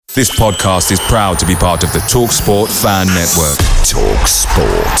This podcast is proud to be part of the TalkSport Fan Network.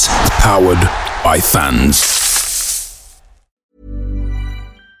 TalkSport. Powered by fans.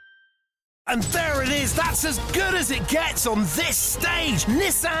 And there it is, that's as good as it gets on this stage.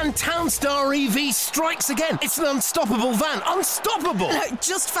 Nissan Townstar EV strikes again. It's an unstoppable van, unstoppable.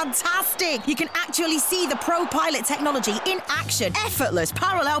 Just fantastic. You can actually see the Pro Pilot technology in action. Effortless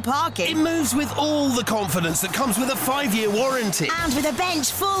parallel parking. It moves with all the confidence that comes with a 5-year warranty. And with a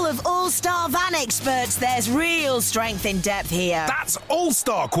bench full of all-star van experts, there's real strength in depth here. That's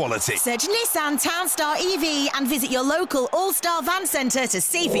all-star quality. Search Nissan Townstar EV and visit your local all-star van centre to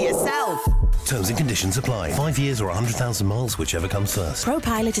see for yourself. Terms and conditions apply. 5 years or 100,000 miles, whichever comes first.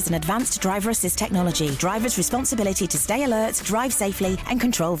 ProPilot is an advanced driver assist technology. Driver's responsibility to stay alert, drive safely, and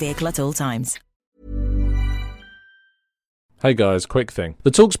control vehicle at all times. Hey guys, quick thing.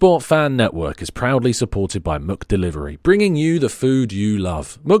 The TalkSport Fan Network is proudly supported by McDelivery, bringing you the food you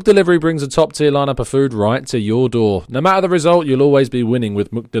love. McDelivery brings a top-tier lineup of food right to your door. No matter the result, you'll always be winning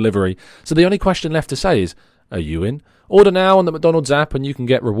with McDelivery. So the only question left to say is, are you in? Order now on the McDonald's app and you can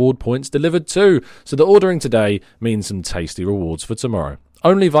get reward points delivered too. So the ordering today means some tasty rewards for tomorrow.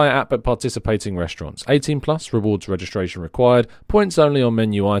 Only via app at participating restaurants. 18 plus, rewards registration required. Points only on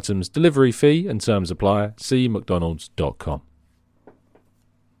menu items. Delivery fee and terms apply. See mcdonalds.com.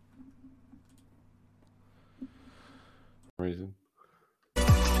 Reason.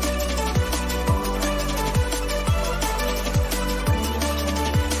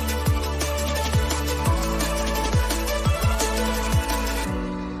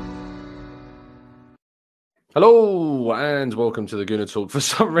 Hello and welcome to the Gooner Talk. For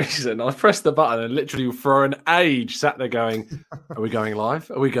some reason, I pressed the button and literally for an age sat there going, are we going live?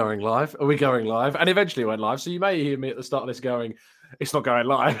 Are we going live? Are we going live? And eventually went live. So you may hear me at the start of this going, it's not going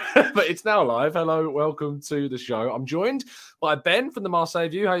live, but it's now live. Hello, welcome to the show. I'm joined by Ben from the Marseille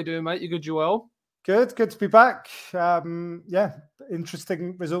View. How you doing, mate? You good, Joel? Good to be back.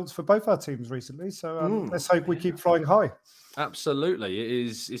 Interesting results for both our teams recently. So let's hope we keep flying high. Absolutely.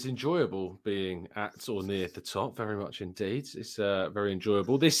 It's enjoyable being at or near the top, very much indeed. It's very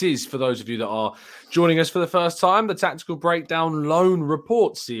enjoyable. This is, for those of you that are joining us for the first time, the Tactical Breakdown Loan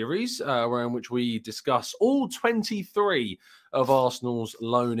Report series, in which we discuss all 23 of Arsenal's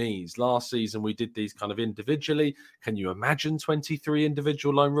loanees. Last season, we did these kind of individually. Can you imagine 23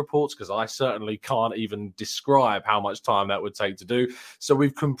 individual loan reports? Because I certainly can't even describe how much time that would take to do. So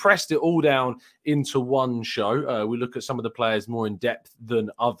we've compressed it all down into one show. We look at some of the players more in depth than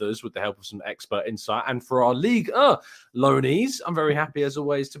others with the help of some expert insight. And for our Ligue 1 loanees, I'm very happy, as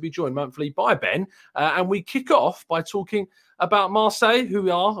always, to be joined monthly by Ben. And we kick off by talking about Marseille,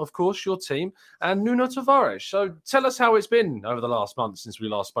 who are, of course, your team, and Nuno Tavares. So tell us how it's been over the last month since we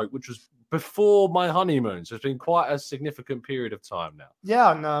last spoke, which was before my honeymoon. So it's been quite a significant period of time now.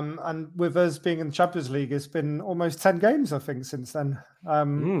 Yeah, and with us being in the Champions League, it's been almost 10 games, I think, since then.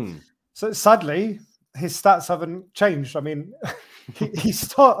 So sadly, his stats haven't changed. I mean, he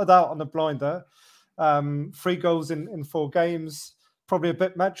started out on a blinder, 3 goals in 4 games. Probably a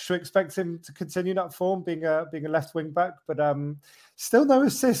bit much to expect him to continue that form, being a left wing back, but still no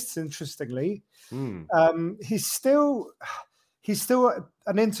assists. Interestingly, he's still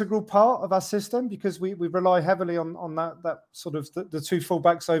an integral part of our system because we rely heavily on that sort of the 2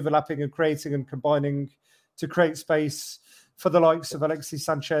 fullbacks overlapping and creating and combining to create space for the likes of Alexis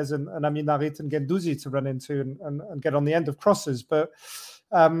Sanchez and Amin Harit and Guendouzi to run into and get on the end of crosses. But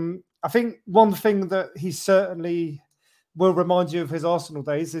I think one thing that he certainly will remind you of his Arsenal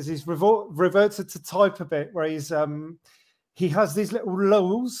days is he's reverted to type a bit, where he has these little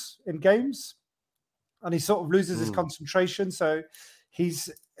lulls in games and he sort of loses his concentration. So he's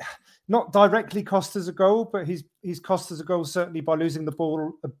not directly cost us a goal, but he's cost us a goal certainly by losing the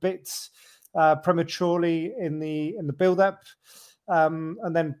ball a bit prematurely in the build-up,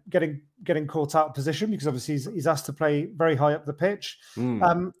 and then getting caught out of position because obviously he's asked to play very high up the pitch.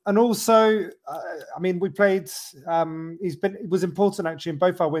 And also, I mean, we played. It was important actually in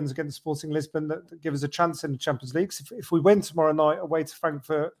both our wins against Sporting Lisbon that give us a chance in the Champions League. So if we win tomorrow night away to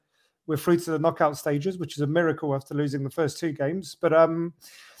Frankfurt, we're through to the knockout stages, which is a miracle after losing the first 2 games. But I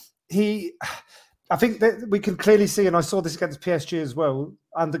think that we can clearly see, and I saw this against PSG as well,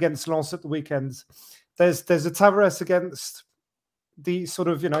 and against Lens at the weekend. There's a Tavares against the sort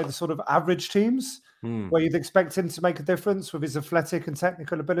of average teams where you'd expect him to make a difference with his athletic and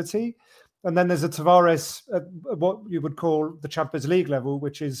technical ability, and then there's a Tavares at what you would call the Champions League level,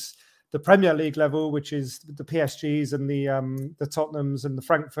 which is the Premier League level, which is the PSGs and the Tottenhams and the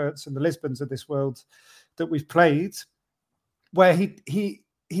Frankfurts and the Lisbons of this world that we've played, where he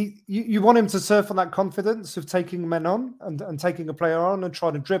you want him to surf on that confidence of taking men on and taking a player on and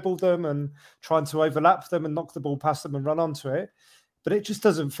trying to dribble them and trying to overlap them and knock the ball past them and run onto it. But it just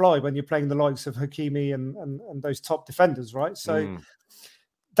doesn't fly when you're playing the likes of Hakimi and those top defenders, right? So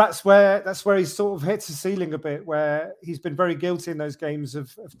that's where he's sort of hits the ceiling a bit, where he's been very guilty in those games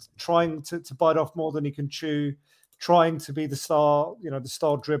of trying to bite off more than he can chew, trying to be the star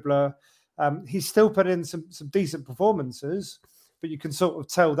dribbler. He's still put in some decent performances, but you can sort of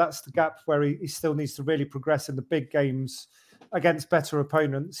tell that's the gap where he still needs to really progress in the big games against better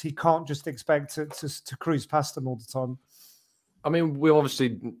opponents. He can't just expect to cruise past them all the time. I mean, we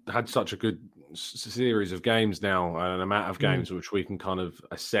obviously had such a good series of games now, and an amount of games which we can kind of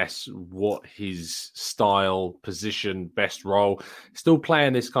assess what his style, position, best role. Still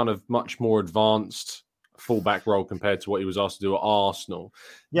playing this kind of much more advanced fullback role compared to what he was asked to do at Arsenal.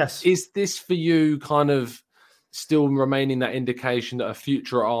 Yes. Is this for you kind of still remaining that indication that a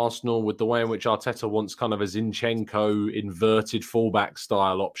future at Arsenal, with the way in which Arteta wants kind of a Zinchenko inverted fullback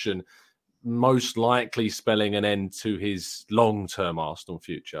style option, most likely spelling an end to his long-term Arsenal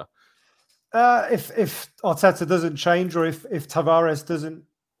future? If Arteta doesn't change, or if Tavares doesn't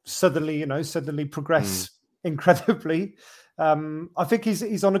suddenly progress incredibly, I think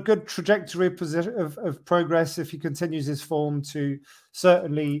he's on a good trajectory of progress if he continues his form to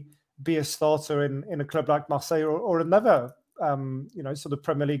certainly be a starter in a club like Marseille or another sort of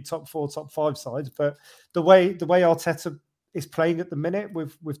Premier League top 4, top 5 side. But the way Arteta is playing at the minute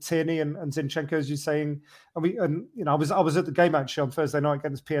with Tierney and Zinchenko, as you're saying, I was at the game actually on Thursday night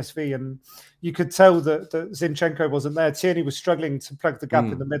against PSV, and you could tell that Zinchenko wasn't there. Tierney was struggling to plug the gap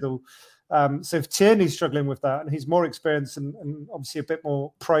in the middle. So if Tierney's struggling with that, and he's more experienced and obviously a bit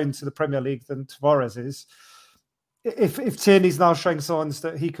more prone to the Premier League than Tavares is, if Tierney's now showing signs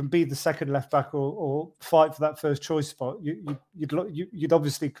that he can be the second left back or fight for that first choice spot, you'd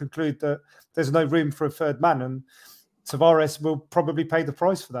obviously conclude that there's no room for a third man, and Tavares will probably pay the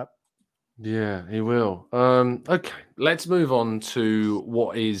price for that. Yeah, he will. Okay, let's move on to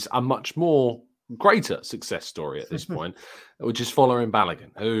what is a much more greater success story at this point, which is following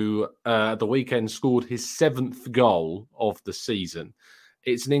Balogun, who at the weekend scored his 7th goal of the season.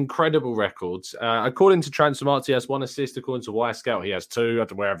 It's an incredible record. According to Transfermarkt, he has 1 assist. According to Y-Scout, he has 2.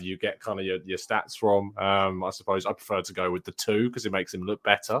 Wherever you get kind of your stats from. I suppose I prefer to go with the 2 because it makes him look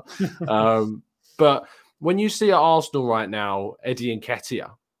better. But when you see at Arsenal right now, Eddie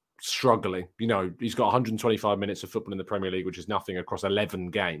Nketiah struggling, he's got 125 minutes of football in the Premier League, which is nothing across 11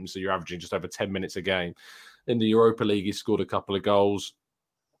 games. So you're averaging just over 10 minutes a game. In the Europa League, he scored a couple of goals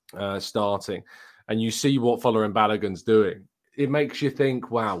starting. And you see what following Balogun's doing. It makes you think,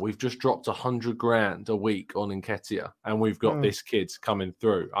 wow, we've just dropped 100 grand a week on Nketiah, and we've got this kid coming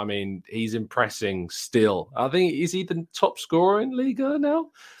through. I mean, he's impressing still. I think, is he the top scorer in Liga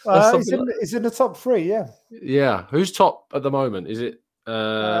now? He's in the top 3, yeah. Yeah. Who's top at the moment? Is it we've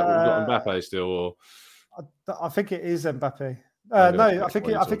got Mbappe still? Or I think it is Mbappe. No, I think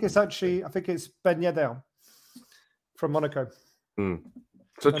it's Ben Yedder from Monaco.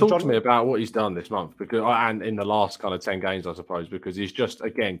 So talk to me about what he's done this month, because and in the last kind of 10 games, I suppose, because he's just,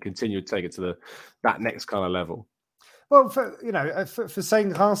 again, continued to take it to that next kind of level. Well, for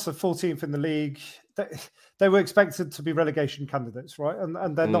saying Reims are 14th in the league, they were expected to be relegation candidates, right?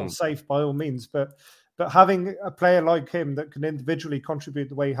 And they're not safe by all means, but having a player like him that can individually contribute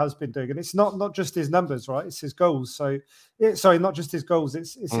the way he has been doing, and it's not just his numbers, right? It's his goals. So, not just his goals,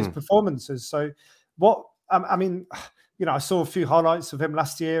 it's his performances. So, I saw a few highlights of him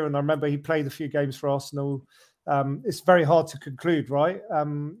last year, and I remember he played a few games for Arsenal. It's very hard to conclude, right?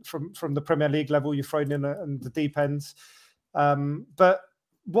 From the Premier League level, you're thrown in the deep ends. But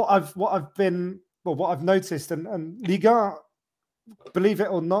what I've noticed, and Liga, believe it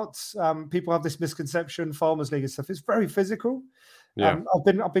or not, people have this misconception. Farmers League and stuff. It's very physical. Yeah.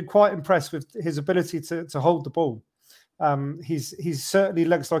 I've been quite impressed with his ability to hold the ball. He's certainly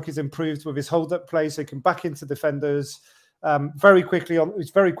looks like he's improved with his hold-up play, so he can back into defenders very quickly. He's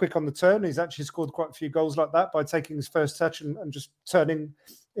very quick on the turn. He's actually scored quite a few goals like that by taking his first touch and just turning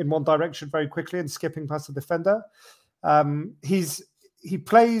in one direction very quickly and skipping past the defender. He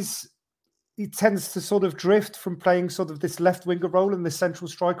tends to sort of drift from playing sort of this left winger role and this central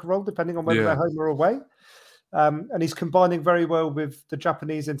striker role, depending on whether they're home or away. And he's combining very well with the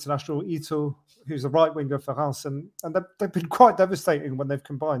Japanese international Ito, who's a right winger for Reims, and they've been quite devastating when they've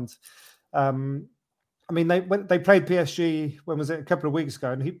combined. They played PSG, when was it, a couple of weeks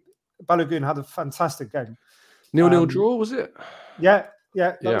ago, and Balogun had a fantastic game. 0-0 draw, was it? Yeah,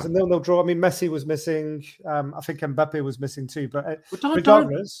 Yeah, that was a 0-0 draw. I mean, Messi was missing. I think Pepe was missing too. But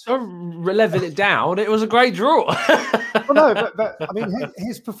regardless, don't level it down. It was a great draw. Well, no, but I mean,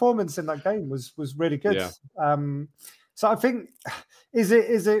 his performance in that game was really good. Yeah. So I think is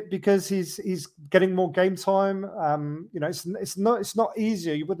it because he's getting more game time? It's not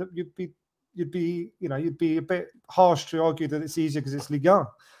easier. You'd be a bit harsh to argue that it's easier because it's Ligue 1.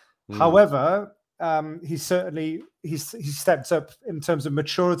 However, he's stepped up in terms of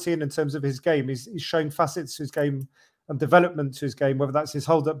maturity and in terms of his game. He's showing facets to his game and development to his game, whether that's his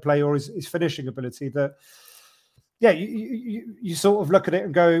hold-up play or his finishing ability. That, yeah, you sort of look at it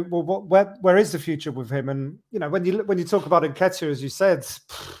and go, well, where is the future with him? And when you talk about Nketiah, as you said,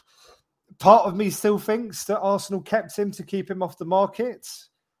 part of me still thinks that Arsenal kept him to keep him off the market.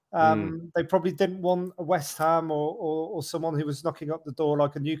 They probably didn't want a West Ham or someone who was knocking up the door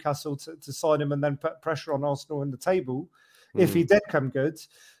like a Newcastle to sign him and then put pressure on Arsenal in the table if he did come good.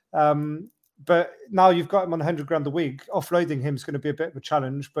 But now you've got him on 100 grand a week. Offloading him is going to be a bit of a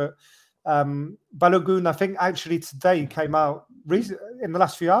challenge. But Balogun, I think, actually today came out in the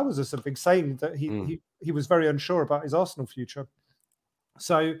last few hours or something saying that he was very unsure about his Arsenal future.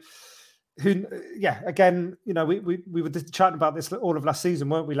 So, again, we were chatting about this all of last season,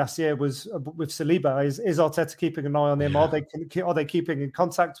 weren't we? Last year was with Saliba. Is Arteta keeping an eye on him? Yeah. Are they keeping in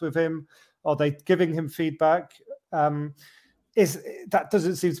contact with him? Are they giving him feedback? That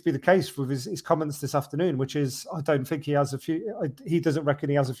doesn't seem to be the case with his comments this afternoon, which is I don't think he has he doesn't reckon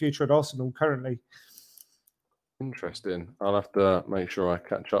he has a future at Arsenal currently. Interesting. I'll have to make sure I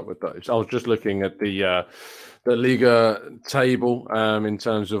catch up with those. I was just looking at the Liga table in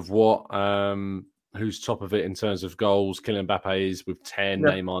terms of who's top of it in terms of goals. Kylian Mbappe is with 10,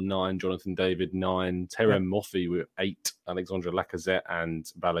 Neymar 9, Jonathan David 9, Terem Moffi with 8, Alexandre Lacazette and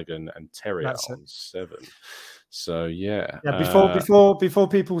Balogun and Terrier on 7. So before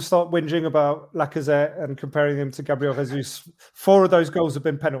people start whinging about Lacazette and comparing him to Gabriel Jesus, 4 of those goals have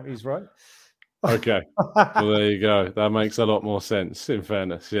been penalties, right? Okay. Well, there you go. That makes a lot more sense, in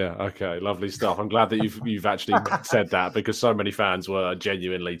fairness. Yeah. Okay. Lovely stuff. I'm glad that you've actually said that because so many fans were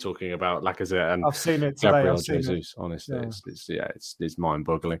genuinely talking about Lacazette and I've seen it today. Gabriel Jesus. Honestly, it's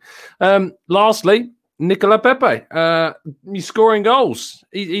mind-boggling. Lastly, Nicola Pepe. He's scoring goals.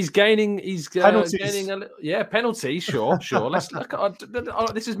 He's gaining. He's gaining a little. Penalty. Sure. Let's look.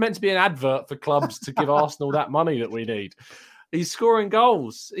 This is meant to be an advert for clubs to give Arsenal that money that we need. He's scoring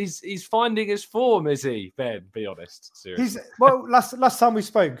goals. He's finding his form, is he, Ben? Be honest. Seriously. Last time we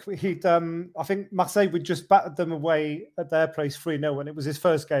spoke, I think Marseille would just battered them away at their place 3-0, and it was his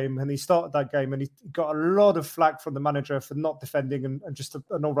first game, and he started that game, and he got a lot of flack from the manager for not defending and just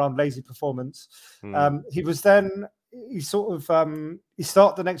an all-round lazy performance. He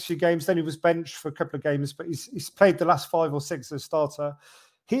started the next few games, then he was benched for a couple of games, but he's played the last 5 or 6 as starter.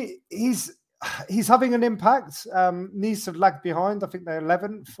 He's having an impact. Nice have lagged behind. I think they're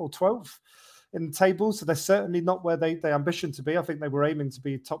 11th or 12th in the table, so they're certainly not where they ambition to be. I think they were aiming to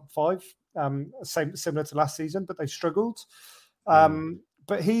be top 5, similar to last season, but they struggled.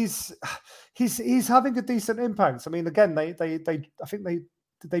 But he's having a decent impact. I mean, again, they lost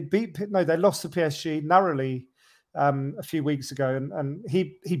to PSG narrowly a few weeks ago, and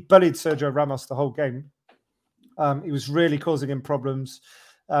he bullied Sergio Ramos the whole game. He was really causing him problems.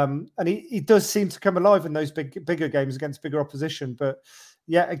 And he does seem to come alive in those bigger games against bigger opposition. But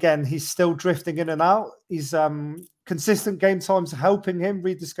yet again, he's still drifting in and out. He's consistent game times helping him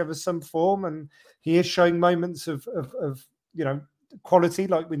rediscover some form, and he is showing moments of quality,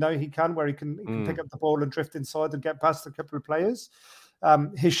 like we know he can, where he can pick up the ball and drift inside and get past a couple of players.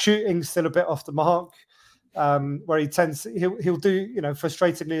 His shooting's still a bit off the mark. Where he'll do,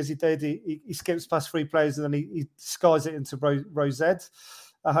 frustratingly as he did, he skips past 3 players and then he skies it into row Z.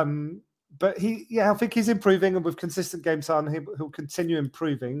 But I think he's improving, and with consistent game time, he'll continue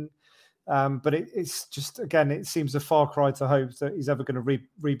improving. But it's just, again, it seems a far cry to hope that he's ever going to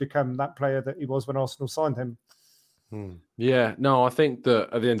re-become that player that he was when Arsenal signed him. Yeah, no, I think that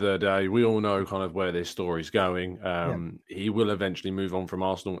at the end of the day, we all know kind of where this story's going. He will eventually move on from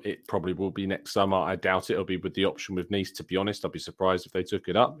Arsenal. It probably will be next summer. I doubt it'll be with the option with Nice, to be honest. I'd be surprised if they took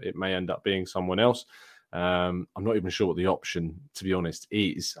it up. It may end up being someone else. I'm not even sure what the option, to be honest,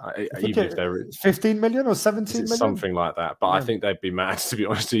 is. Even if they're 15 million or 17 million, something like that. But I think they'd be mad, to be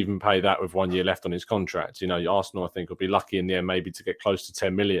honest, to even pay that with 1 year left on his contract. Arsenal, I think, will be lucky in the end maybe to get close to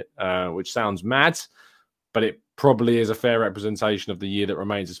 10 million, which sounds mad. but it probably is a fair representation of the year that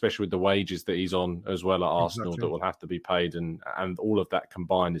remains, especially with the wages that he's on as well at Arsenal that will have to be paid. And all of that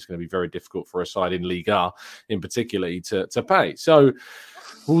combined is going to be very difficult for a side in Liga in particular to pay. So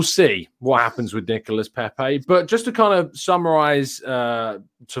we'll see what happens with Nicolas Pepe. But just to kind of summarise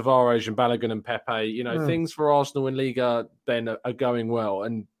Tavares and Balogun and Pepe, things for Arsenal in Liga then are going well.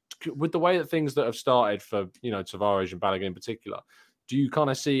 And with the way that things that have started for, Tavares and Balogun in particular, do you kind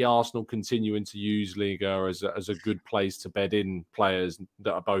of see Arsenal continuing to use Liga as a good place to bed in players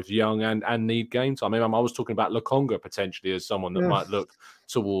that are both young and need game time? I mean, I was talking about Lokonga potentially as someone that might look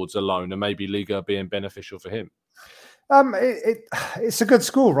towards a loan and maybe Liga being beneficial for him. It's a good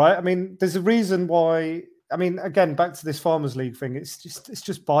school, right? I mean, there's a reason why. I mean, again, back to this Farmers League thing. It's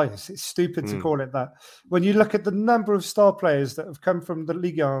just bias. It's stupid to call it that. When you look at the number of star players that have come from the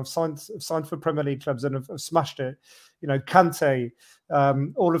Liga, have signed for Premier League clubs and have smashed it. Kante,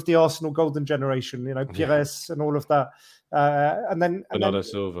 all of the Arsenal golden generation. Pires and all of that. And then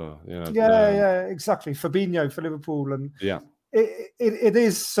Silva. Exactly. Fabinho for Liverpool and It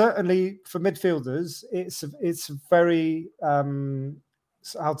is certainly for midfielders. It's a very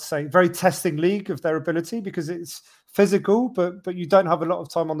very testing league of their ability because it's physical, but you don't have a lot of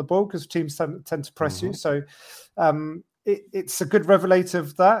time on the ball because teams tend to press you. So it's a good revelator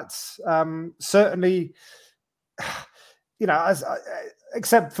of that. Certainly,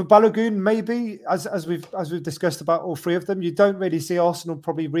 except for Balogun, maybe as we've discussed about all three of them, you don't really see Arsenal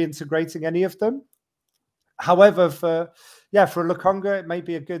probably reintegrating any of them. However, for Lokonga, it may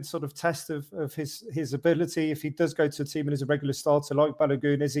be a good sort of test of his ability. If he does go to a team and is a regular starter like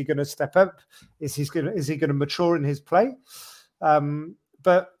Balogun, is he going to step up? Is he going to mature in his play?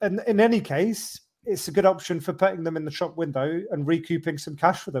 But in any case, it's a good option for putting them in the shop window and recouping some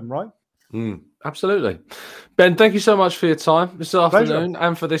cash for them, right? Absolutely. Ben, thank you so much for your time this afternoon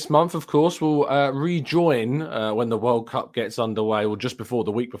and for this month. Of course, we'll rejoin when the World Cup gets underway, or just before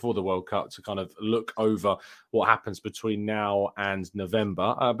the week before the World Cup, to kind of look over what happens between now and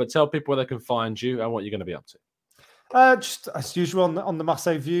November. But tell people where they can find you and what you're going to be up to. Just as usual on the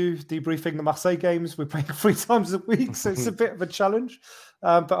Marseille View, debriefing the Marseille games. We're playing 3 times a week, so it's a bit of a challenge.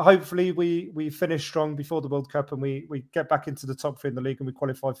 But hopefully we finish strong before the World Cup and we get back into the top 3 in the league and we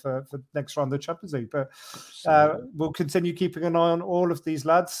qualify for next round of the Champions League. But we'll continue keeping an eye on all of these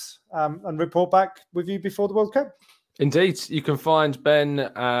lads and report back with you before the World Cup. Indeed. You can find Ben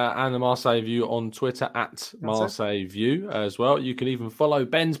and the Marseille View on Twitter at Marseille View as well. You can even follow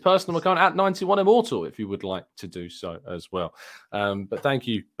Ben's personal account at 91Immortal if you would like to do so as well. But thank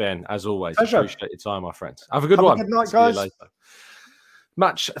you, Ben, as always. Pleasure. Appreciate your time, my friend. Have a good one. Good night, guys. See you later.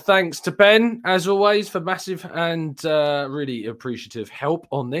 Much thanks to Ben, as always, for massive and really appreciative help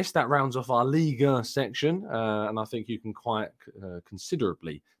on this. That rounds off our Liga section, and I think you can quite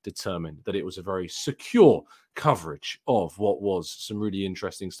considerably determine that it was a very secure coverage of what was some really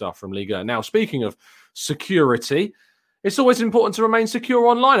interesting stuff from Liga. Now, speaking of security, it's always important to remain secure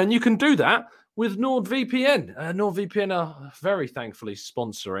online, and you can do that with NordVPN. NordVPN are very thankfully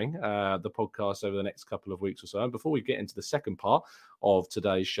sponsoring the podcast over the next couple of weeks or so. And before we get into the second part of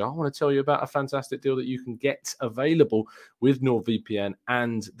today's show, I want to tell you about a fantastic deal that you can get available with NordVPN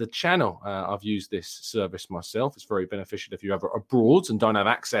and the channel. I've used this service myself. It's very beneficial if you're ever abroad and don't have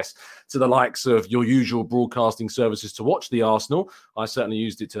access to the likes of your usual broadcasting services to watch the Arsenal. I certainly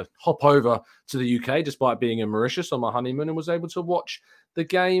used it to hop over to the UK despite being in Mauritius on my honeymoon and was able to watch the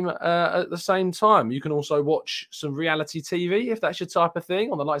game at the same time. You can also watch some reality TV if that's your type of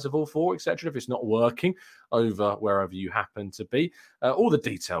thing on the likes of All 4, etc. if it's not working over wherever you happen to be. All the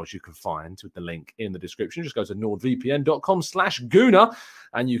details you can find with the link in the description. Just go to nordvpn.com/Gooner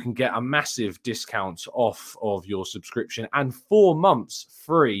and you can get a massive discount off of your subscription and 4 months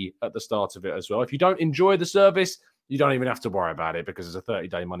free at the start of it as well. If you don't enjoy the service, you don't even have to worry about it because there's a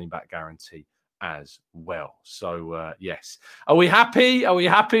 30-day money-back guarantee as well. So yes, are we happy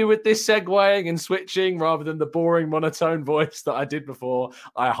with this segueing and switching rather than the boring monotone voice that I did before?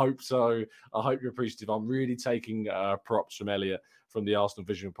 I hope so. I hope you're appreciative. I'm really taking props from Elliot from the Arsenal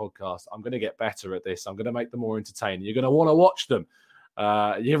Vision podcast. I'm going to get better at this. I'm going to make them more entertaining. You're going to want to watch them.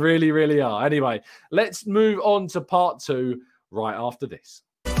 You really, really are. Anyway, let's move on to part 2 right after this.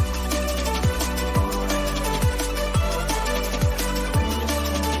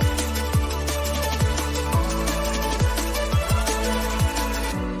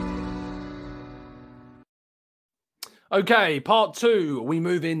 Okay, part two. We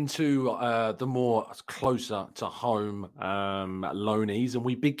move into the more closer to home loanees, and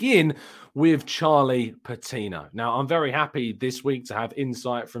we begin with Charlie Patino. Now, I'm very happy this week to have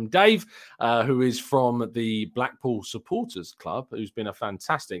insight from Dave, who is from the Blackpool Supporters Club, who's been a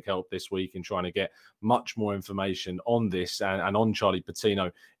fantastic help this week in trying to get much more information on this and on Charlie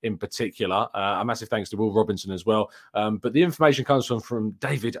Patino in particular. A massive thanks to Will Robinson as well. But the information comes from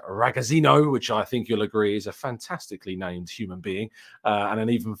David Ragazzino, which I think you'll agree is a fantastically named human being and an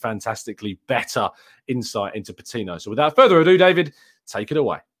even fantastically better insight into Patino. So without further ado, David, take it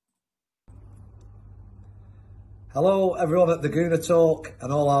away. Hello everyone at the Gooner Talk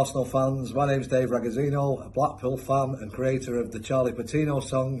and all Arsenal fans. My name's Dave Ragazzino, a Blackpool fan and creator of the Charlie Patino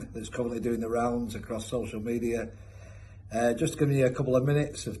song that's currently doing the rounds across social media. Just giving you a couple of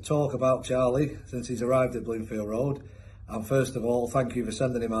minutes of talk about Charlie since he's arrived at Bloomfield Road. And first of all, thank you for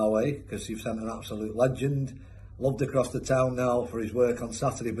sending him our way, because you've sent an absolute legend. Loved across the town now for his work on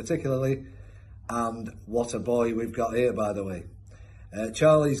Saturday particularly. And what a boy we've got here, by the way.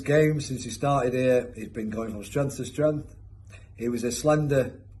 Charlie's game since he started here, he's been going from strength to strength. He was a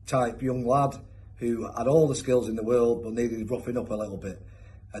slender type young lad who had all the skills in the world but needed roughing up a little bit.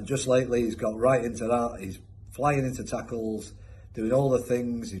 And just lately he's got right into that. He's flying into tackles, doing all the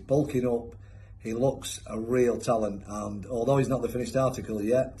things, he's bulking up. He looks a real talent, and although he's not the finished article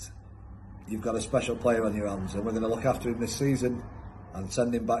yet, you've got a special player on your hands, and we're going to look after him this season and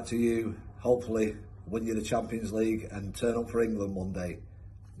send him back to you, hopefully win you the Champions League and turn up for England one day.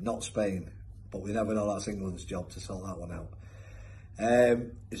 Not Spain, but we never know, that's England's job to sort that one out.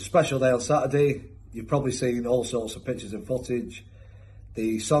 It's a special day on Saturday. You've probably seen all sorts of pictures and footage.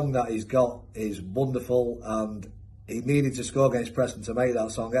 The song that he's got is wonderful, and he needed to score against Preston to make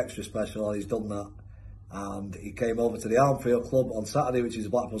that song extra special, and he's done that. And he came over to the Armfield Club on Saturday, which is the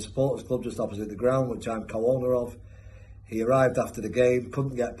Blackpool Supporters Club just opposite the ground, which I'm co-owner of. He arrived after the game,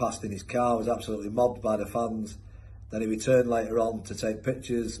 couldn't get past in his car, was absolutely mobbed by the fans. Then he returned later on to take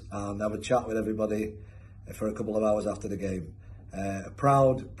pictures and have a chat with everybody for a couple of hours after the game. A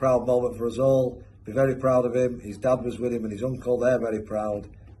proud moment for us all. Be very proud of him. His dad was with him and his uncle, they're very proud.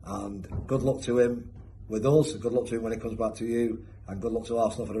 And good luck to him with us, good luck to him when he comes back to you, and good luck to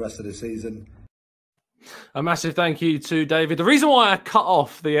Arsenal for the rest of the season. A massive thank you to David. The reason why I cut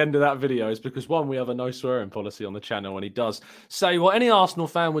off the end of that video is because, one, we have a no swearing policy on the channel, and he does say what any Arsenal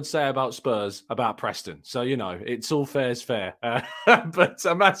fan would say about Spurs, about Preston. So, you know, it's all fair is fair. But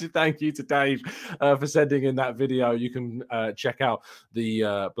a massive thank you to Dave for sending in that video. You can check out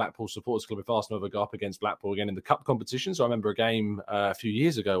the Blackpool Supporters Club if Arsenal ever go up against Blackpool again in the Cup competition. So I remember a game a few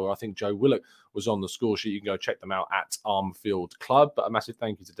years ago where I think Joe Willock was on the score sheet. You can go check them out at Armfield Club. But a massive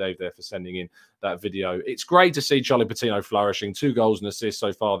thank you to Dave there for sending in that video. It's great to see Charlie Patino flourishing. 2 goals and assists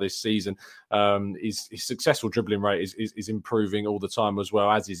so far this season. His successful dribbling rate is improving all the time, as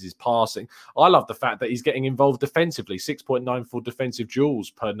well as is his passing. I love the fact that he's getting involved defensively. 6.94 defensive duels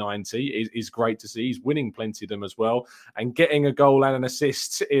per 90 is great to see. He's winning plenty of them as well, and getting a goal and an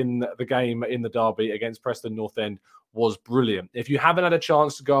assist in the game in the derby against Preston North End was brilliant. If you haven't had a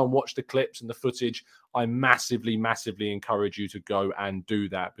chance to go and watch the clips and the footage, I massively encourage you to go and do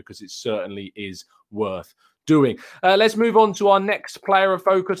that, because it certainly is worth doing. Let's move on to our next player of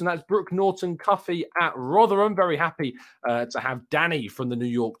focus, and that's Brooke Norton-Cuffy at Rotherham. Very happy to have Danny from the New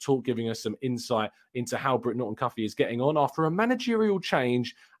York Talk giving us some insight into how Brooke Norton-Cuffy is getting on after a managerial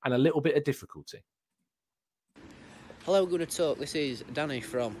change and a little bit of difficulty. Hello, Gooner Talk. This is Danny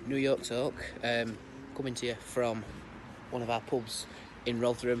from New York Talk, coming to you from one of our pubs in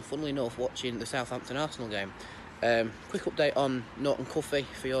Rotherham. Funnily enough, watching the Southampton Arsenal game. Quick update on Norton-Cuffy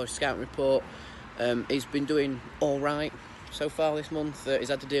for your scouting report. He's been doing all right so far this month. He's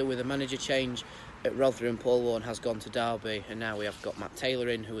had to deal with a manager change at Rotherham. Paul Warne has gone to Derby, and now we have got Matt Taylor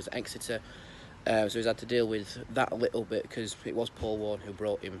in, who was at Exeter. So he's had to deal with that a little bit, because it was Paul Warne who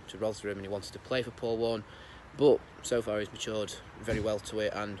brought him to Rotherham and he wanted to play for Paul Warne. But so far he's matured very well to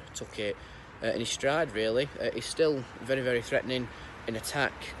it and took it in his stride, really. He's still very threatening in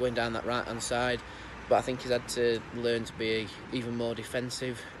attack, going down that right-hand side. But I think he's had to learn to be even more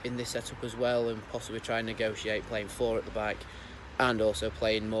defensive in this setup as well, and possibly try and negotiate playing 4 at the back and also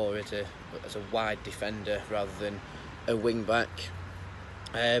playing more as a wide defender rather than a wing-back.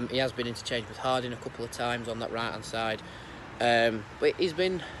 He has been interchanged with Harding a couple of times on that right-hand side. But he's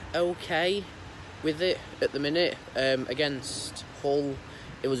been okay with it at the minute. Against Hull,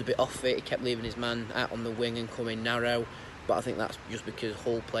 it was a bit off it. He kept leaving his man out on the wing and coming narrow. But I think that's just because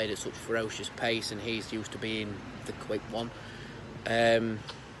Hull played at such ferocious pace and he's used to being the quick one. But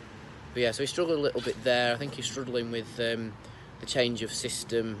yeah, so he struggled a little bit there. I think he's struggling with the change of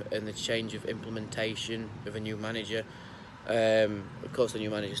system and the change of implementation of a new manager. Of course, the new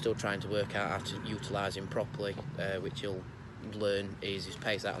manager is still trying to work out how to utilise him properly, which he'll learn is his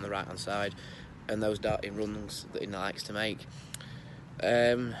pace out on the right hand side and those darting runs that he likes to make.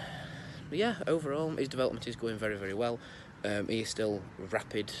 But yeah, overall his development is going very, very well. He is still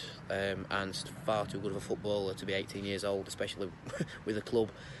rapid and far too good of a footballer to be 18 years old, especially with a club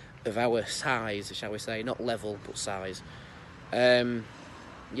of our size, shall we say, not level but size.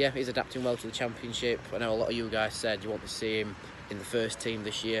 Yeah, he's adapting well to the Championship. I know a lot of you guys said you want to see him in the first team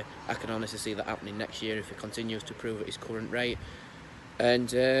this year. I can honestly see that happening next year if he continues to prove at his current rate.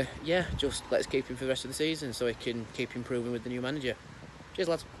 And yeah, just let's keep him for the rest of the season so he can keep improving with the new manager. Cheers,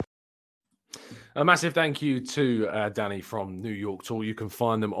 lads. A massive thank you to Danny from New York Tour. You can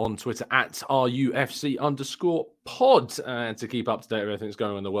find them on Twitter at RUFC_pod to keep up to date with everything that's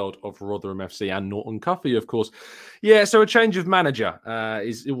going on in the world of Rotherham FC and Norton-Cuffy, of course. Yeah, so a change of manager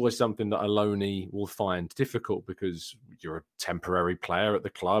is always something that a loanee will find difficult because you're a temporary player at the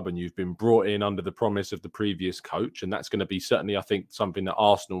club and you've been brought in under the promise of the previous coach. And that's going to be certainly, I think, something that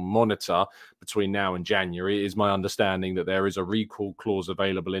Arsenal monitor between now and January. It is my understanding that there is a recall clause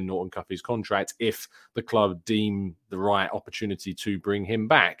available in Norton-Cuffy's contract if the club deem the right opportunity to bring him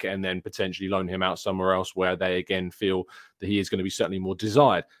back and then potentially loan him out somewhere else where they again feel that he is going to be certainly more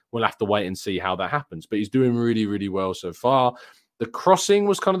desired. We'll have to wait and see how that happens. But he's doing really, really well so far. The crossing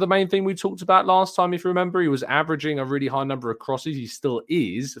was kind of the main thing we talked about last time, if you remember. He was averaging a really high number of crosses. He still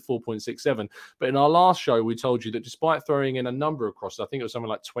is, 4.67. But in our last show, we told you that despite throwing in a number of crosses, I think it was something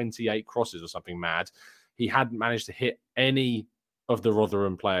like 28 crosses or something mad, he hadn't managed to hit any of the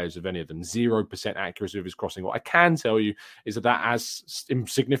Rotherham players, of any of them. 0% accuracy of his crossing. What I can tell you is that has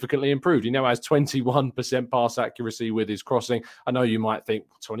significantly improved. He now has 21% pass accuracy with his crossing. I know you might think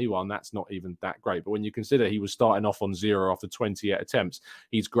 21, that's not even that great. But when you consider he was starting off on 0 after 28 attempts,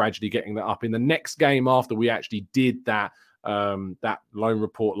 he's gradually getting that up. In the next game after we actually did that loan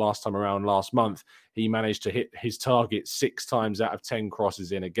report last time around last month, he managed to hit his target 6 times out of 10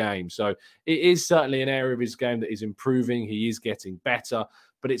 crosses in a game. So it is certainly an area of his game that is improving. He is getting better,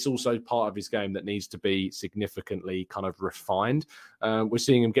 but it's also part of his game that needs to be significantly kind of refined. We're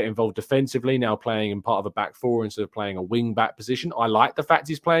seeing him get involved defensively now, playing in part of a back four instead of playing a wing back position. I like the fact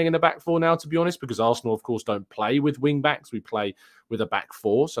he's playing in a back four now, to be honest, because Arsenal, of course, don't play with wing backs. We play with a back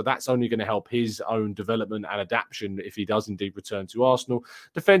four. So that's only going to help his own development and adaptation if he does indeed return to Arsenal.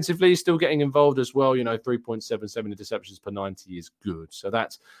 Defensively, he's still getting involved as well. 3.77 interceptions per 90 is good. So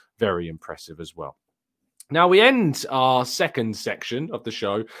that's very impressive as well. Now, we end our second section of the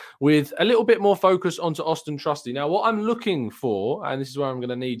show with a little bit more focus onto Auston Trusty. Now, what I'm looking for, and this is where I'm going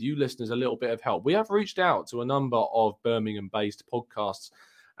to need you listeners a little bit of help, we have reached out to a number of Birmingham-based podcasts,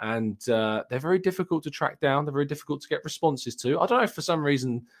 and they're very difficult to track down. They're very difficult to get responses to. I don't know if for some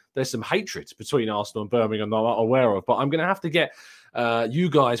reason there's some hatred between Arsenal and Birmingham I'm not aware of, but I'm going to have to get you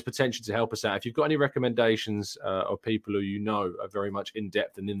guys potentially to help us out. If you've got any recommendations of people who you know are very much in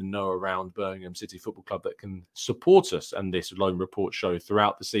depth and in the know around Birmingham City Football Club that can support us and this loan report show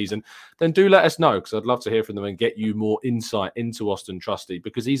throughout the season, then do let us know, because I'd love to hear from them and get you more insight into Auston Trusty,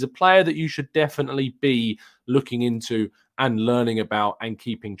 because he's a player that you should definitely be looking into and learning about and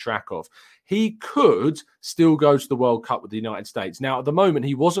keeping track of. He could still go to the World Cup with the United States. Now, at the moment,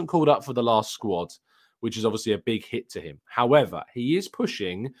 he wasn't called up for the last squad, which is obviously a big hit to him. However, he is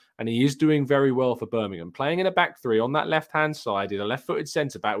pushing and he is doing very well for Birmingham. Playing in a back three on that left-hand side in a left-footed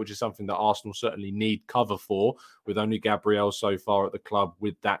centre-back, which is something that Arsenal certainly need cover for, with only Gabriel so far at the club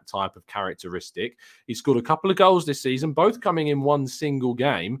with that type of characteristic. He scored a couple of goals this season, both coming in one single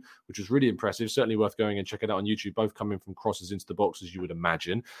game, which was really impressive. Certainly worth going and checking out on YouTube, both coming from crosses into the box, as you would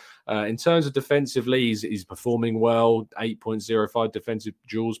imagine. In terms of defensively, he's performing well. 8.05 defensive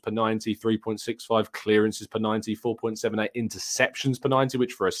duels per 90, 3.65 clearances per 90, 4.78 interceptions per 90,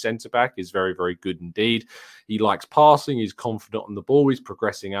 which for a centre-back is very, very good indeed. He likes passing. He's confident on the ball. He's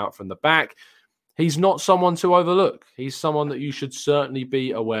progressing out from the back. He's not someone to overlook. He's someone that you should certainly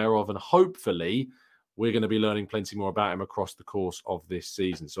be aware of, and hopefully we're going to be learning plenty more about him across the course of this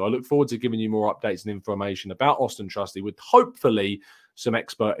season. So I look forward to giving you more updates and information about Auston Trusty, with hopefully some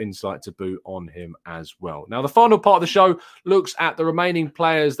expert insight to boot on him as well. Now, the final part of the show looks at the remaining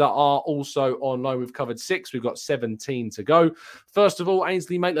players that are also on loan. We've covered 6. We've got 17 to go. First of all,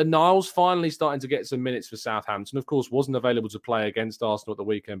 Ainsley Maitland-Niles finally starting to get some minutes for Southampton. Of course, wasn't available to play against Arsenal at the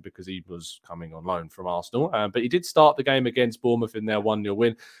weekend because he was coming on loan from Arsenal. But he did start the game against Bournemouth in their 1-0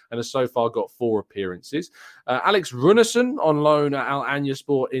 win and has so far got 4 appearances. Alex Runarsson on loan at Al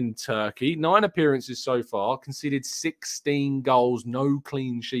Anyaspor in Turkey. 9 appearances so far, conceded 16 goals, no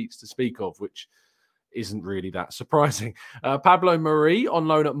clean sheets to speak of, which isn't really that surprising. Pablo Mari, on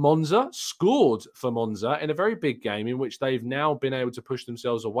loan at Monza, scored for Monza in a very big game in which they've now been able to push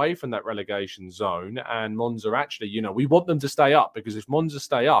themselves away from that relegation zone. And Monza actually, we want them to stay up, because if Monza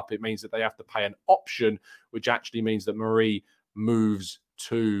stay up, it means that they have to pay an option, which actually means that Mari moves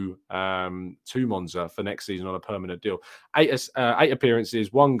to Monza for next season on a permanent deal. 8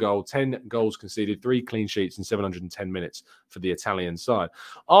 appearances, 1 goal, 10 goals conceded, 3 clean sheets, and 710 minutes for the Italian side.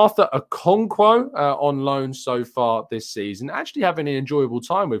 Arthur Okonkwo, on loan so far this season, actually having an enjoyable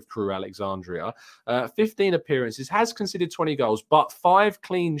time with Crewe Alexandria. 15 appearances, has conceded 20 goals, but 5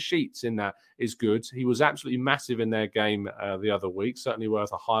 clean sheets in that is good. He was absolutely massive in their game the other week. Certainly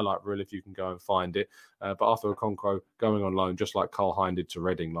worth a highlight reel if you can go and find it. But Arthur Okonkwo going on loan, just like Carl Hein did to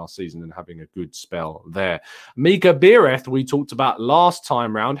Reading last season, and having a good spell there. Mika Bireth, we talked about last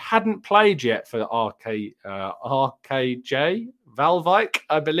time round, hadn't played yet for RKJ Valvik,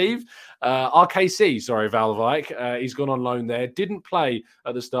 I believe. RKC, sorry, Valvik. He's gone on loan there. Didn't play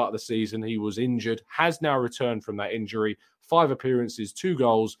at the start of the season. He was injured, has now returned from that injury. 5 appearances, 2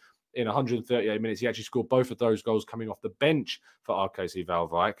 goals in 138 minutes. He actually scored both of those goals coming off the bench for RKC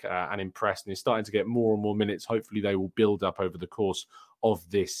Valvik, and impressed. And he's starting to get more and more minutes. Hopefully they will build up over the course of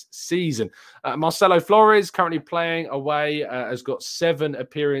this season. Marcelo Flores, currently playing away, has got 7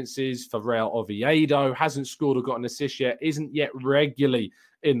 appearances for Real Oviedo. Hasn't scored or got an assist yet. Isn't yet regularly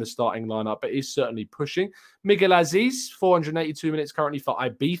in the starting lineup, but is certainly pushing. Miguel Aziz, 482 minutes currently for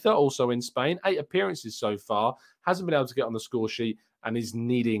Ibiza, also in Spain. 8 appearances so far. Hasn't been able to get on the score sheet, and is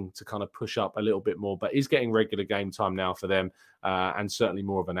needing to kind of push up a little bit more, but is getting regular game time now for them, and certainly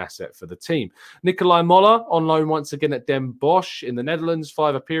more of an asset for the team. Nikolai Moller, on loan once again at Den Bosch in the Netherlands,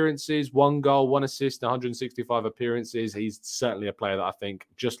 5 appearances, 1 goal, 1 assist, 165 appearances. He's certainly a player that I think,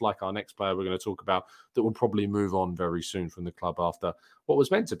 just like our next player we're going to talk about, that will probably move on very soon from the club after what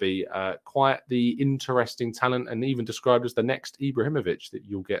was meant to be quite the interesting talent, and even described as the next Ibrahimovic. That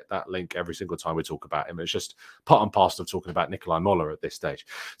you'll get that link every single time we talk about him. It's just part and parcel of talking about Nikolai Moller at this stage.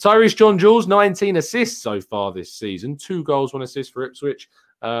 Tyrese John Jules, 19 assists so far this season, 2 goals, 1 assist for Ipswich.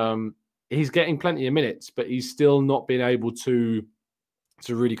 He's getting plenty of minutes, but he's still not been able to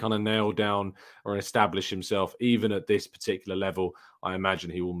really kind of nail down or establish himself, even at this particular level. I imagine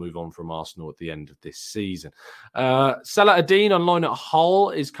he will move on from Arsenal at the end of this season. Salah Adin, on loan at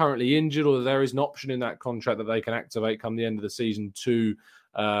Hull, is currently injured, although there is an option in that contract that they can activate come the end of the season to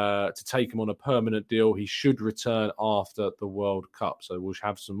take him on a permanent deal. He should return after the World Cup, so we'll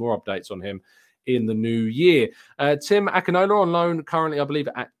have some more updates on him in the new year. Tim Akinola, on loan currently, I believe,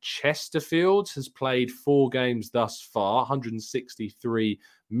 at Chesterfield, has played 4 games thus far, 163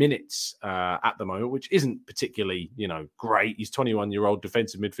 minutes at the moment, which isn't particularly, great. He's 21-year-old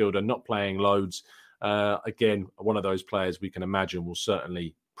defensive midfielder, not playing loads. Again, one of those players we can imagine will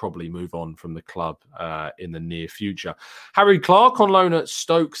certainly probably move on from the club in the near future. Harry Clark, on loan at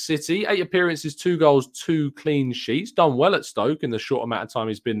Stoke City, 8 appearances, 2 goals, 2 clean sheets. Done well at Stoke in the short amount of time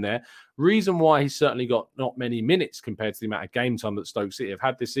he's been there. Reason why he's certainly got not many minutes compared to the amount of game time that Stoke City have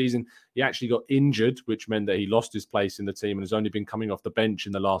had this season, he actually got injured, which meant that he lost his place in the team and has only been coming off the bench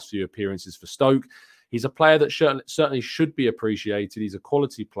in the last few appearances for Stoke. He's a player that certainly should be appreciated. He's a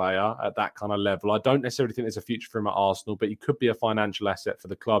quality player at that kind of level. I don't necessarily think there's a future for him at Arsenal, but he could be a financial asset for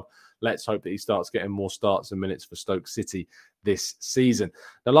the club. Let's hope that he starts getting more starts and minutes for Stoke City this season.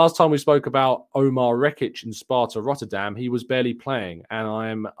 The last time we spoke about Omar Rekic in Sparta Rotterdam, he was barely playing, and I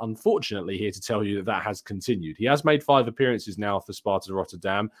am unfortunately here to tell you that has continued. He has made 5 appearances now for Sparta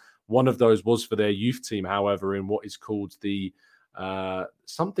Rotterdam. One of those was for their youth team, however, in what is called the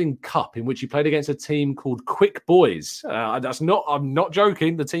something cup, in which he played against a team called Quick Boys. I'm not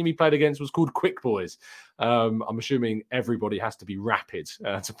joking. The team he played against was called Quick Boys. I'm assuming everybody has to be rapid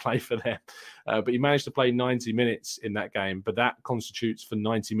to play for them. But he managed to play 90 minutes in that game. But that constitutes for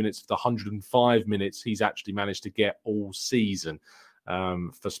 90 minutes of the 105 minutes he's actually managed to get all season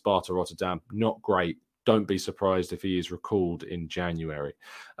for Sparta Rotterdam. Not great. Don't be surprised if he is recalled in January.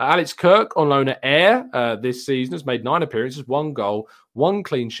 Alex Kirk, on loan at Ayr this season, has made 9 appearances, 1 goal, 1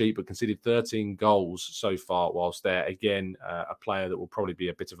 clean sheet, but conceded 13 goals so far whilst there. Again, a player that will probably be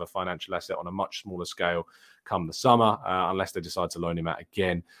a bit of a financial asset on a much smaller scale come the summer, unless they decide to loan him out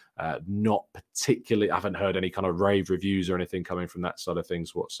again. Not particularly, I haven't heard any kind of rave reviews or anything coming from that side of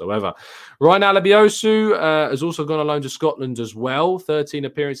things whatsoever. Ryan Alabiosu has also gone on loan to Scotland as well. 13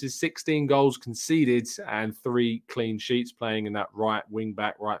 appearances, 16 goals conceded, and 3 clean sheets, playing in that right wing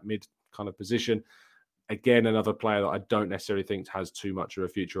back, right mid kind of position. Again, another player that I don't necessarily think has too much of a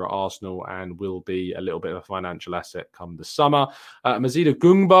future at Arsenal and will be a little bit of a financial asset come the summer. Mazida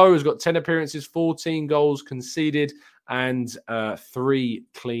Gungbo has got 10 appearances, 14 goals conceded, and 3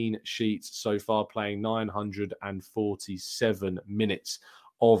 clean sheets so far, playing 947 minutes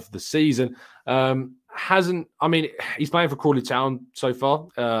of the season. He's playing for Crawley Town so far.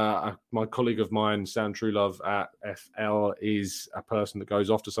 My colleague of mine, Sam Truelove at FL, is a person that goes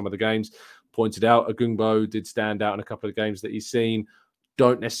off to some of the games. Pointed out Agungbo did stand out in a couple of games that he's seen.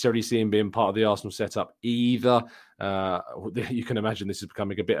 Don't necessarily see him being part of the Arsenal setup either. You can imagine this is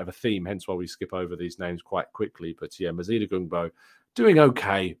becoming a bit of a theme, hence why we skip over these names quite quickly. But yeah, Mazida Agungbo doing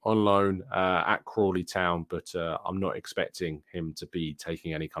okay on loan at Crawley Town, but I'm not expecting him to be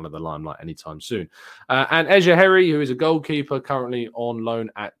taking any kind of the limelight anytime soon. And Ejah Herry, who is a goalkeeper currently on loan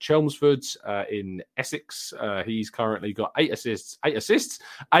at Chelmsford in Essex. He's currently got 8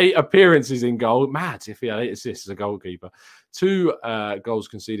 appearances in goal. Mad if he had 8 assists as a goalkeeper. 2 goals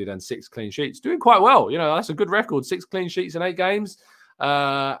conceded and 6 clean sheets. Doing quite well. That's a good record. 6 clean sheets in 8 games.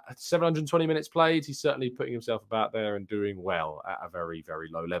 720 minutes played. He's certainly putting himself about there and doing well at a very, very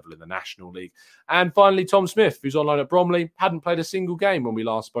low level in the National League. And finally, Tom Smith, who's on loan at Bromley, hadn't played a single game when we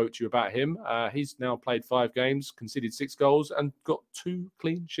last spoke to you about him. He's now played 5 games, conceded 6 goals, and got 2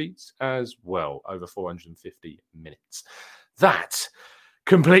 clean sheets as well, over 450 minutes. That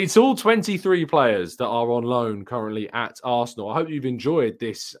completes all 23 players that are on loan currently at Arsenal. I hope you've enjoyed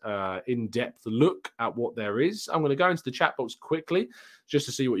this in-depth look at what there is. I'm going to go into the chat box quickly just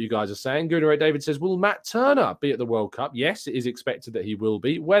to see what you guys are saying. Goonerate David says, will Matt Turner be at the World Cup? Yes, it is expected that he will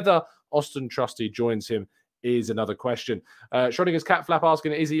be. Whether Auston Trusty joins him is another question. Schrodinger's Cat Flap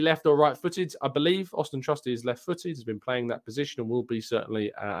asking, is he left or right-footed? I believe Auston Trusty is left-footed, has been playing that position and will be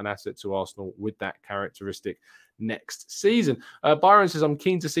certainly an asset to Arsenal with that characteristic next season. Byron says, I'm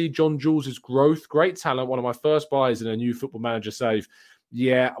keen to see John Jules' growth. Great talent, one of my first buys in a new Football Manager save.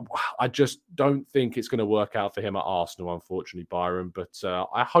 Yeah, I just don't think it's going to work out for him at Arsenal, unfortunately, Byron. But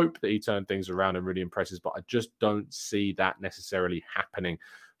I hope that he turned things around and really impresses, but I just don't see that necessarily happening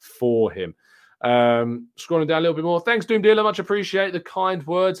for him. Scrolling down a little bit more. Thanks, Doom Dealer. Much appreciate the kind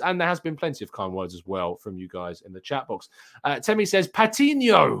words. And there has been plenty of kind words as well from you guys in the chat box. Temi says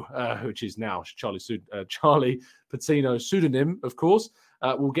Patino, which is now Charlie Patino's pseudonym, of course.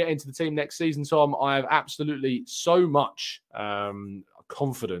 Will get into the team next season, Tom. I have absolutely so much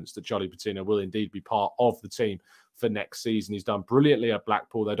confidence that Charlie Patino will indeed be part of the team for next season. He's done brilliantly at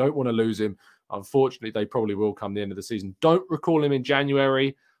Blackpool. They don't want to lose him. Unfortunately, they probably will come the end of the season. Don't recall him in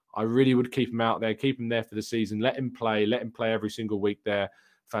January. I really would keep him out there, keep him there for the season, let him play every single week there.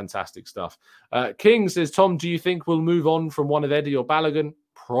 Fantastic stuff. King says, Tom, do you think we'll move on from one of Eddie or Balogun?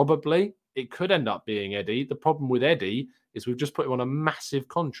 Probably. It could end up being Eddie. The problem with Eddie is we've just put him on a massive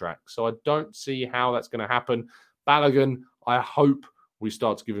contract, so I don't see how that's going to happen. Balogun, I hope we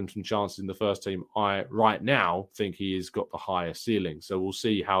start to give him some chances in the first team. I, right now, think he has got the higher ceiling, so we'll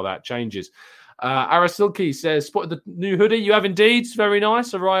see how that changes. Arasilki says, spotted the new hoodie. You have indeed. It's very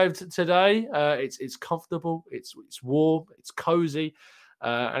nice. Arrived today. It's comfortable. It's warm. It's cozy.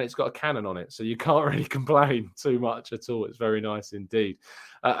 And it's got a cannon on it. So you can't really complain too much at all. It's very nice indeed.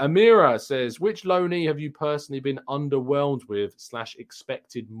 Amira says, which loanee have you personally been underwhelmed with /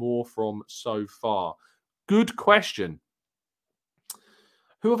 expected more from so far? Good question.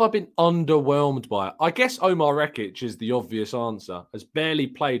 Who have I been underwhelmed by? I guess Omar Rekic is the obvious answer. Has barely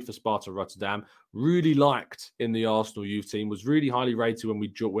played for Sparta Rotterdam. Really liked in the Arsenal youth team. Was really highly rated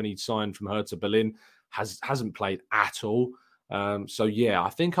when he signed from Hertha Berlin. Hasn't played at all. So yeah, I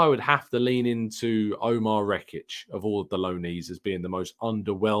think I would have to lean into Omar Rekic of all of the loanees as being the most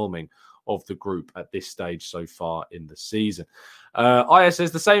underwhelming of the group at this stage so far in the season. IS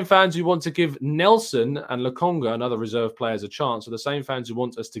says the same fans who want to give Nelson and Lokonga and other reserve players a chance are the same fans who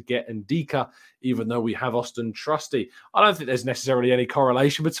want us to get Ndika, even though we have Auston Trusty. I don't think there's necessarily any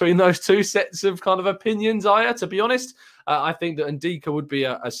correlation between those two sets of kind of opinions, to be honest. I think that Ndika would be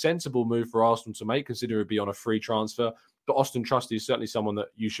a sensible move for Arsenal to make, considering it would be on a free transfer. But Auston Trusty is certainly someone that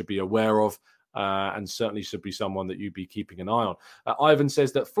you should be aware of. And certainly should be someone that you'd be keeping an eye on. Ivan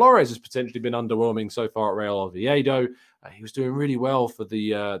says that Flores has potentially been underwhelming so far at Real Oviedo. He was doing really well for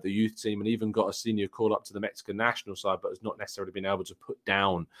the youth team and even got a senior call up to the Mexican national side, but has not necessarily been able to put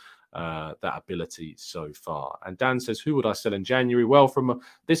down that ability so far. And Dan says, who would I sell in January? Well, from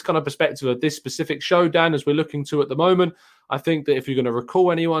this kind of perspective of this specific show, Dan, as we're looking to at the moment, I think that if you're going to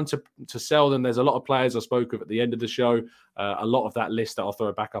recall anyone to sell them, there's a lot of players I spoke of at the end of the show. A lot of that list that I'll throw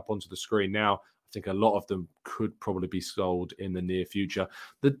it back up onto the screen now. I think a lot of them could probably be sold in the near future.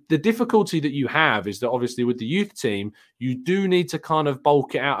 The difficulty that you have is that obviously with the youth team, you do need to kind of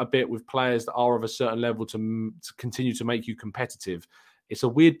bulk it out a bit with players that are of a certain level to continue to make you competitive. It's a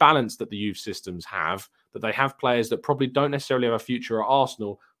weird balance that the youth systems have that they have players that probably don't necessarily have a future at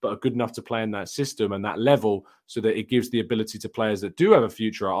Arsenal, but are good enough to play in that system and that level, so that it gives the ability to players that do have a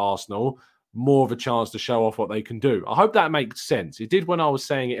future at Arsenal more of a chance to show off what they can do. I hope that makes sense. It did when I was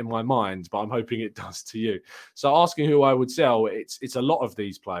saying it in my mind, but I'm hoping it does to you. So asking who I would sell, it's a lot of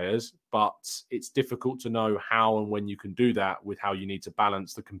these players, but it's difficult to know how and when you can do that with how you need to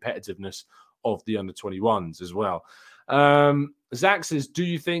balance the competitiveness of the under-21s as well. Zach says, do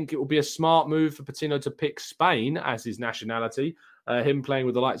you think it will be a smart move for Patino to pick Spain as his nationality? Him playing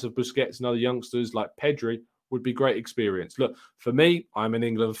with the likes of Busquets and other youngsters like Pedri would be great experience. Look, for me, I'm an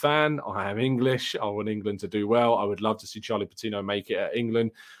England fan. I am English. I want England to do well. I would love to see Charlie Patino make it at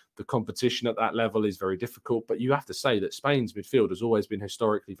England. The competition at that level is very difficult, but you have to say that Spain's midfield has always been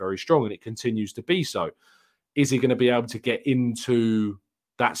historically very strong, and it continues to be so. Is he going to be able to get into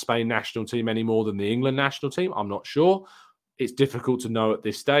that Spain national team any more than the England national team? I'm not sure. It's difficult to know at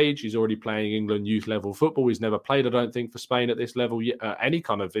this stage. He's already playing England youth level football. He's never played, I don't think, for Spain at this level yet, any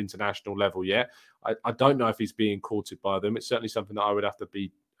kind of international level yet. I don't know if he's being courted by them. It's certainly something that I would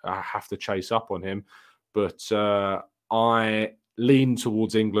have to chase up on him. But I lean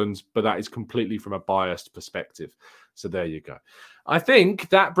towards England, but that is completely from a biased perspective. So there you go. I think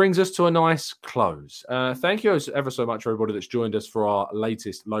that brings us to a nice close. Thank you ever so much for everybody that's joined us for our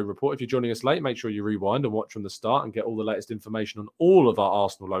latest loan report. If you're joining us late, make sure you rewind and watch from the start and get all the latest information on all of our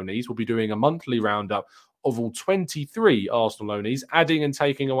Arsenal loanees. We'll be doing a monthly roundup of all 23 Arsenal loanees, adding and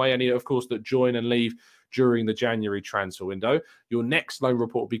taking away any, of course, that join and leave during the January transfer window. Your next loan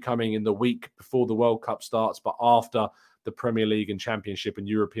report will be coming in the week before the World Cup starts, but after the Premier League and Championship and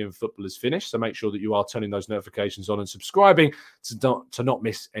European football is finished. So make sure that you are turning those notifications on and subscribing to not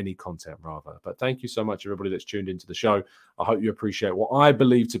miss any content, rather. But thank you so much, everybody that's tuned into the show. I hope you appreciate what I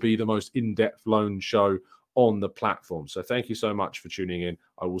believe to be the most in-depth loan show on the platform. So thank you so much for tuning in.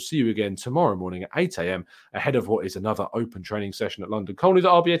 I will see you again tomorrow morning at 8 a.m. ahead of what is another open training session at London Colney that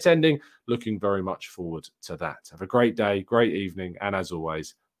I'll be attending. Looking very much forward to that. Have a great day, great evening, and as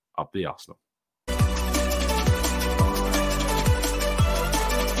always, up the Arsenal.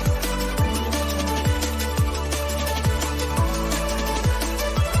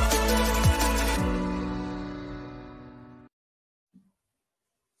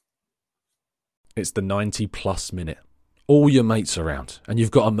 It's the 90-plus minute. All your mates around, and you've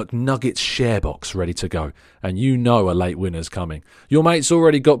got a McNuggets share box ready to go, and you know a late winner's coming. Your mate's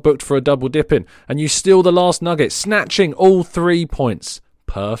already got booked for a double dipping, and you steal the last nugget, snatching all 3 points.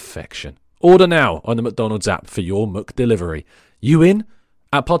 Perfection. Order now on the McDonald's app for your McDelivery. You in?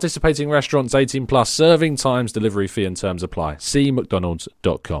 At participating restaurants, 18+, serving times, delivery fee and terms apply. See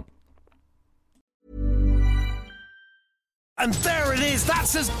mcdonalds.com. And there it is,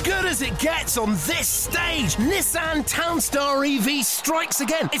 that's as good as it gets on this stage. Nissan Townstar EV strikes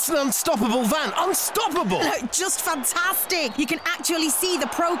again. It's an unstoppable van, unstoppable. Just fantastic. You can actually see the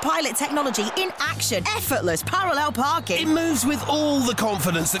Pro Pilot technology in action. Effortless parallel parking. It moves with all the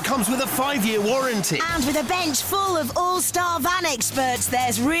confidence that comes with a 5-year warranty. And with a bench full of all-star van experts,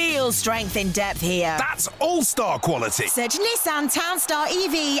 there's real strength in depth here. That's all-star quality. Search Nissan Townstar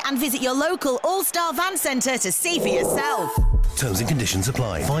EV and visit your local all-star van centre to see for yourself. Terms and conditions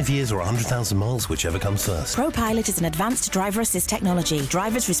apply. 5 years or 100,000 miles, whichever comes first. Pro Pilot is an advanced driver assist technology.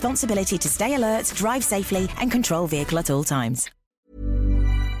 Driver's responsibility to stay alert, drive safely, and control vehicle at all times.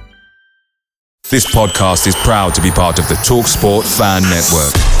 This podcast is proud to be part of the TalkSport Fan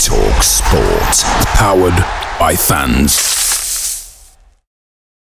Network. TalkSport. Powered by fans.